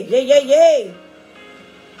 Yeah.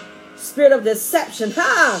 Spirit of deception.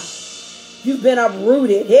 You've been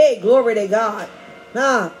uprooted. Hey, glory to God.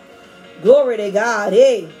 Glory to God.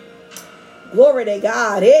 Hey. Glory to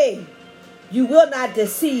God. Hey. You will not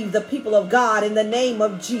deceive the people of God in the name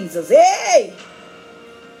of Jesus. Hey!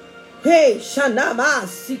 Shanama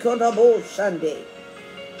Sikonabo Shande.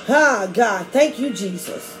 God, thank you,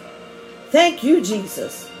 Jesus. Thank you,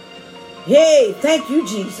 Jesus. Hey, thank you,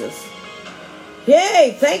 Jesus.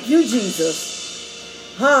 Hey, thank you,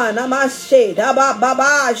 Jesus. Namashe, Daba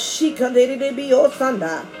Baba, Shikandebe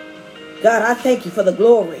Osanda. God, I thank you for the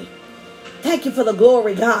glory. Thank you for the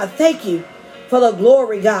glory, God. Thank you for the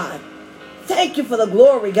glory, God. Thank you for the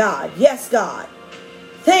glory, God. Yes, God.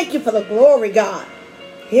 Thank you for the glory, God.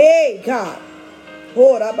 Hey, God.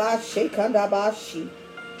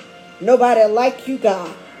 Nobody like you,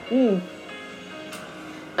 God.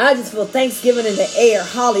 I just feel Thanksgiving in the air.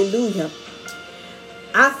 Hallelujah.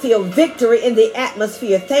 I feel victory in the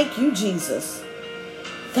atmosphere. Thank you, Jesus.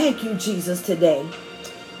 Thank you, Jesus, today.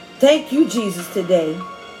 Thank you, Jesus, today.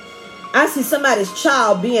 I see somebody's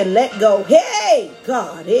child being let go. Hey,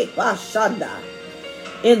 God. Hey, Bashanda.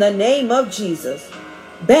 In the name of Jesus.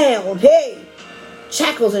 Bound. Hey.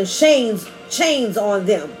 Shackles and chains on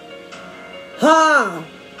them.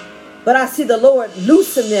 But I see the Lord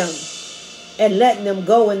loosen them and letting them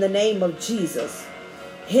go in the name of Jesus.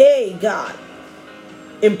 Hey, God.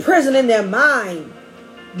 Imprisoning their mind.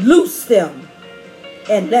 Loose them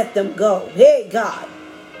and let them go. Hey, God.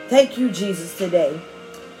 Thank you, Jesus, today.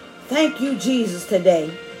 Thank you, Jesus,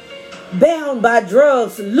 today. Bound by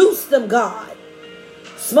drugs, loose them, God.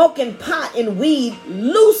 Smoking pot and weed,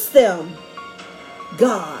 loose them,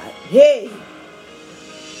 God. Hey.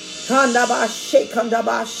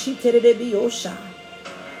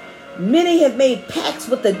 Many have made pacts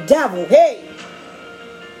with the devil. Hey.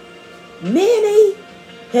 Many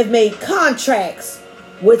have made contracts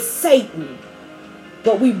with Satan.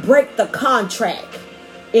 But we break the contract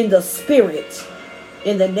in the spirit.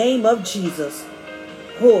 In the name of Jesus.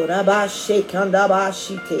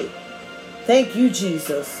 Thank you,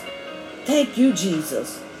 Jesus. Thank you,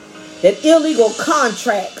 Jesus. That illegal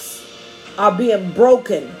contracts are being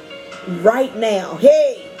broken right now.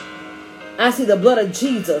 Hey, I see the blood of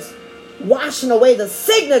Jesus washing away the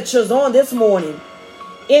signatures on this morning.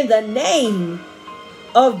 In the name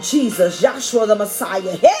of Jesus, Yahshua the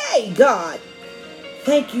Messiah. Hey, God.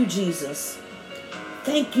 Thank you, Jesus.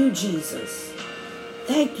 Thank you, Jesus.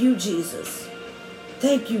 Thank you, Jesus.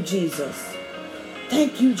 Thank you, Jesus.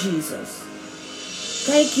 Thank you, Jesus.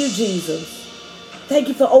 Thank you, Jesus. Thank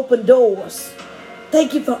you for open doors.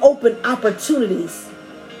 Thank you for open opportunities.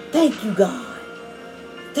 Thank you, God.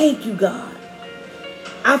 Thank you, God.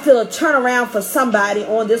 I feel a turnaround for somebody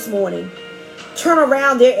on this morning. Turn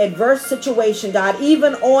around their adverse situation, God.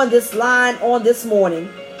 Even on this line on this morning.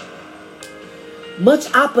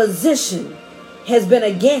 Much opposition has been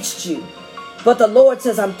against you. But the Lord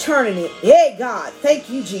says, I'm turning it. Hey, God. Thank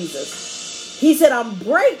you, Jesus. He said, I'm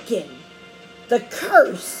breaking the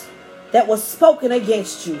curse that was spoken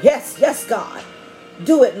against you. Yes, yes, God.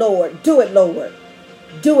 Do it, Lord. Do it, Lord.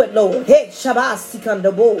 Do it, Lord. Hey, Shabbat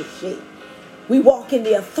Sikandaboshe. We walk in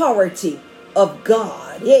the authority of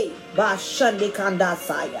God. Hey, Bashande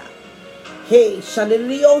Kandasaya. Hey,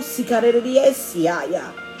 Shandelio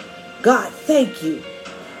Sikarediesiaya. God, thank you.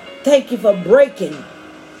 Thank you for breaking.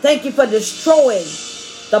 Thank you for destroying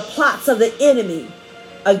the plots of the enemy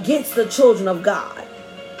against the children of God.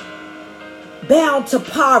 Bound to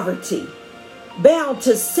poverty, bound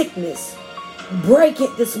to sickness. Break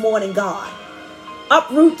it this morning, God.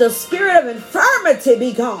 Uproot the spirit of infirmity,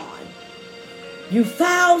 be gone. You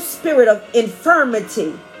foul spirit of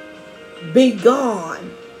infirmity, be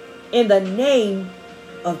gone in the name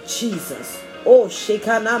of Jesus. Oh,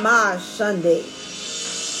 Shekanama Shande.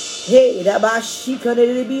 Hey,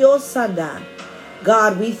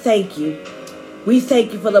 God, we thank you. We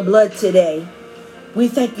thank you for the blood today. We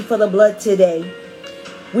thank you for the blood today.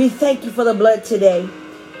 We thank you for the blood today.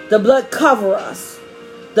 The blood cover us.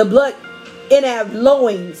 The blood in our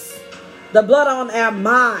loins. The blood on our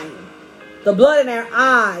mind. The blood in our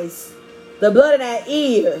eyes. The blood in our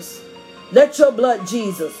ears. Let your blood,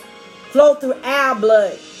 Jesus, flow through our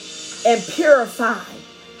blood and purify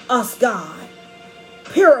us, God.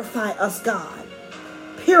 Purify us, God.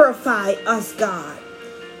 Purify us, God.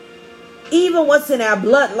 Even what's in our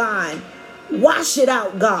bloodline, wash it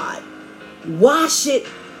out, God. Wash it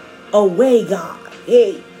away, God.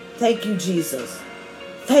 Hey, thank you, Jesus.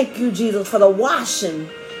 Thank you, Jesus, for the washing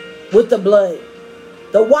with the blood.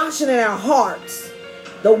 The washing in our hearts.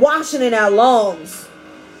 The washing in our lungs.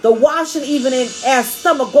 The washing even in our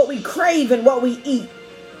stomach, what we crave and what we eat.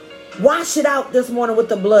 Wash it out this morning with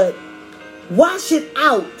the blood. Wash it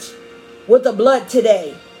out with the blood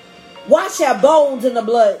today. Wash our bones in the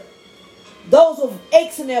blood. Those with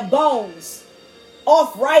aches in their bones,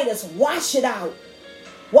 arthritis, wash it out.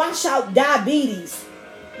 Wash out diabetes.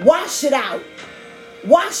 Wash it out.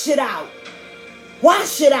 Wash it out.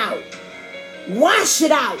 Wash it out. Wash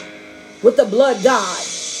it out with the blood, God.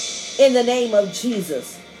 In the name of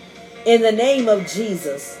Jesus. In the name of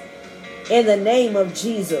Jesus. In the name of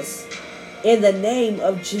Jesus. In the name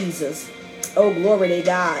of Jesus. Oh, glory to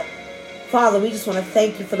God. Father, we just want to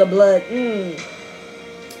thank you for the blood. The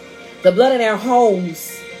blood in our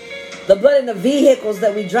homes. The blood in the vehicles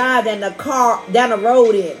that we drive down the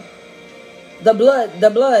road in. The blood. The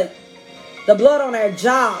blood on our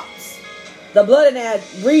jobs. The blood in our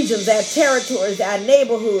regions, our territories, our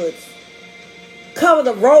neighborhoods. Cover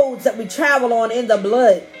the roads that we travel on in the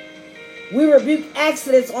blood. We rebuke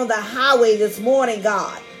accidents on the highway this morning,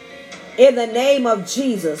 God. In the name of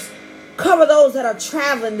Jesus. Cover those that are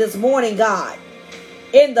traveling this morning, God.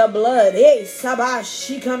 In the blood.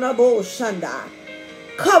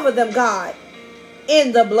 Cover them, God.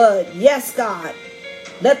 In the blood. Yes, God.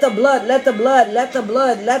 Let the blood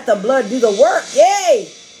do the work. Yay!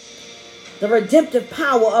 The redemptive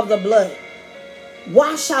power of the blood.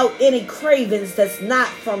 Wash out any cravings that's not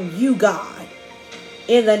from you, God.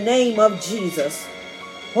 In the name of Jesus.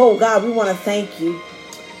 Oh, God, we want to thank you.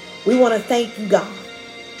 We want to thank you, God.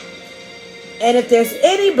 And if there's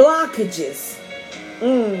any blockages,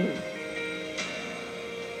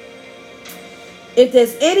 if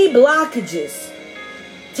there's any blockages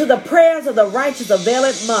to the prayers of the righteous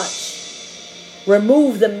availeth much,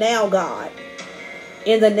 remove them now, God,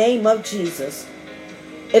 in the name of Jesus.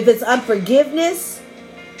 If it's unforgiveness,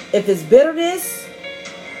 if it's bitterness,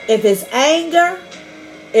 if it's anger,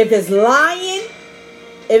 if it's lying,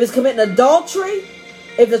 if it's committing adultery,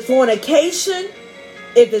 if it's fornication,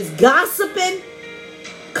 if it's gossiping,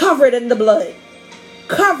 cover it in the blood.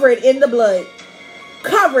 Cover it in the blood.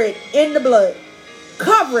 Cover it in the blood.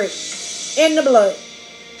 Cover it in the blood.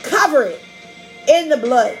 Cover it in the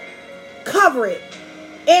blood. Cover it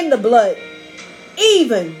in the blood.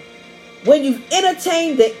 Even when you've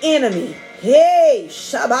entertained the enemy, hey,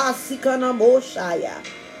 Shabasikana Moshaya,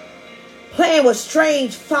 playing with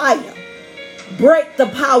strange fire, break the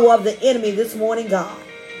power of the enemy this morning, God.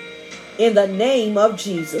 In the name of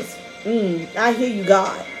Jesus. I hear you,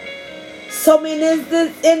 God. So many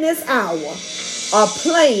in this hour are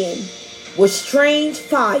playing with strange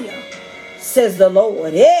fire, says the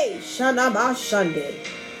Lord. Hey, Shanama Shande.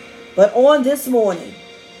 But on this morning,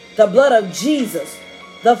 the blood of Jesus,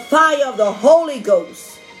 the fire of the Holy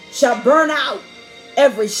Ghost, shall burn out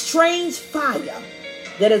every strange fire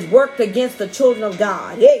that has worked against the children of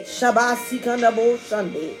God. Hey, Shabasikandabo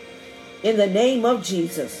Shande. In the name of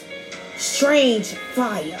Jesus. Strange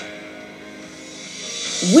fire.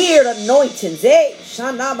 Weird anointings. Hey,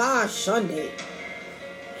 Shanama Shande.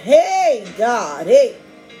 Hey, God. Hey.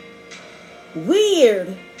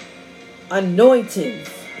 Weird anointings.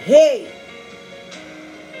 Hey.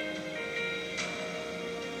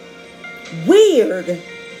 Weird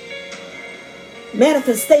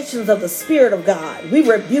manifestations of the Spirit of God. We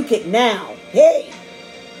rebuke it now. Hey.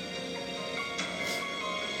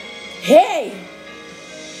 Hey.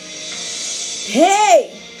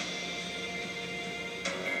 Hey.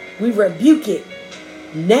 We rebuke it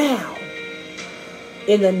now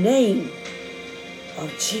in the name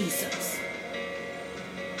of Jesus.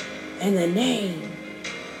 In the name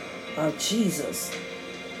of Jesus.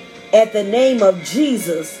 At the name of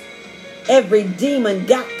Jesus, every demon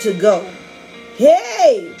got to go.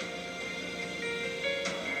 Hey!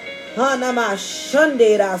 Hanama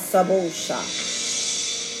Shandera Sabosha.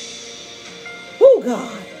 Oh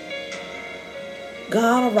God.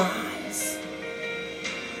 God arise.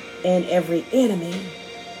 And every enemy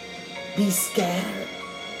be scattered.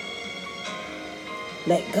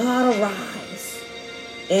 Let God arise.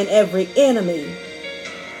 And every enemy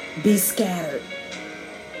be scattered.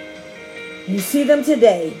 You see them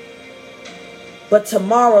today. But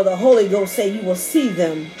tomorrow the Holy Ghost say you will see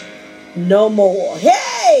them no more.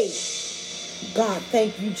 Hey! God,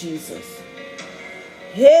 thank you, Jesus.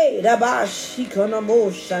 Hey,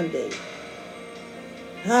 Rabashikanamo Shande.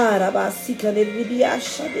 Ha,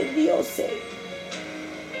 Rabasikanedibiashadediose.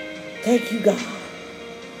 Thank you, God.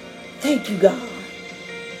 Thank you, God.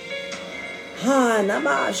 Ha,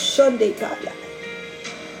 Nama Shande Kaya.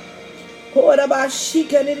 Ho,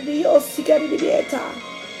 Rabashikanediosikaedibieta.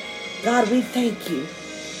 God, we thank you.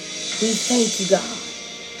 We thank you, God,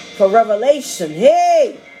 for revelation.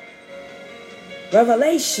 Hey!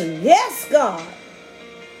 Revelation. Yes, God.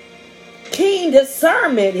 Keen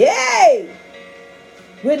discernment. Hey!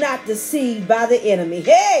 We're not deceived by the enemy.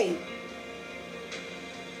 Hey!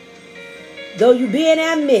 Though you be in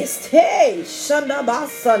our midst. Hey! Shandaba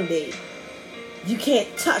Sunday. You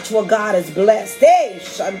can't touch what God has blessed. Hey!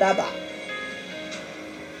 Shandaba.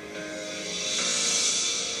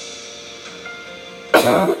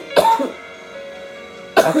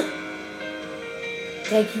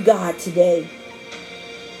 Thank you, God, today.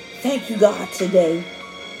 Thank you, God, today.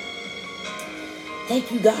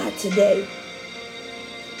 Thank you, God, today.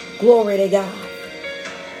 Glory to God.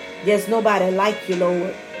 There's nobody like you,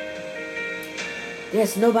 Lord.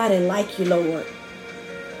 There's nobody like you, Lord.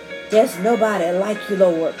 There's nobody like you,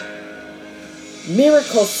 Lord.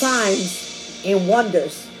 Miracle signs and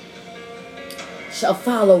wonders shall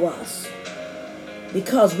follow us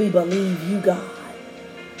because we believe you, God.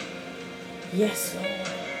 Yes, Lord.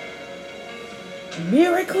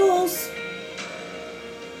 Miracles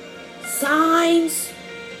Signs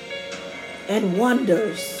and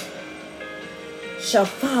wonders shall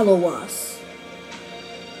follow us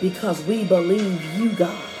because we believe you,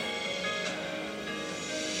 God.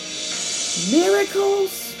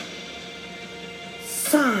 Miracles,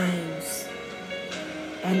 signs,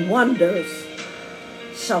 and wonders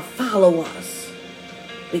shall follow us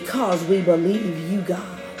because we believe you,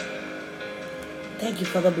 God. Thank you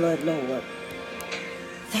for the blood, Lord.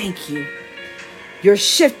 Thank you. You're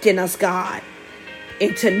shifting us, God,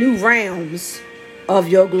 into new realms of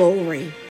your glory.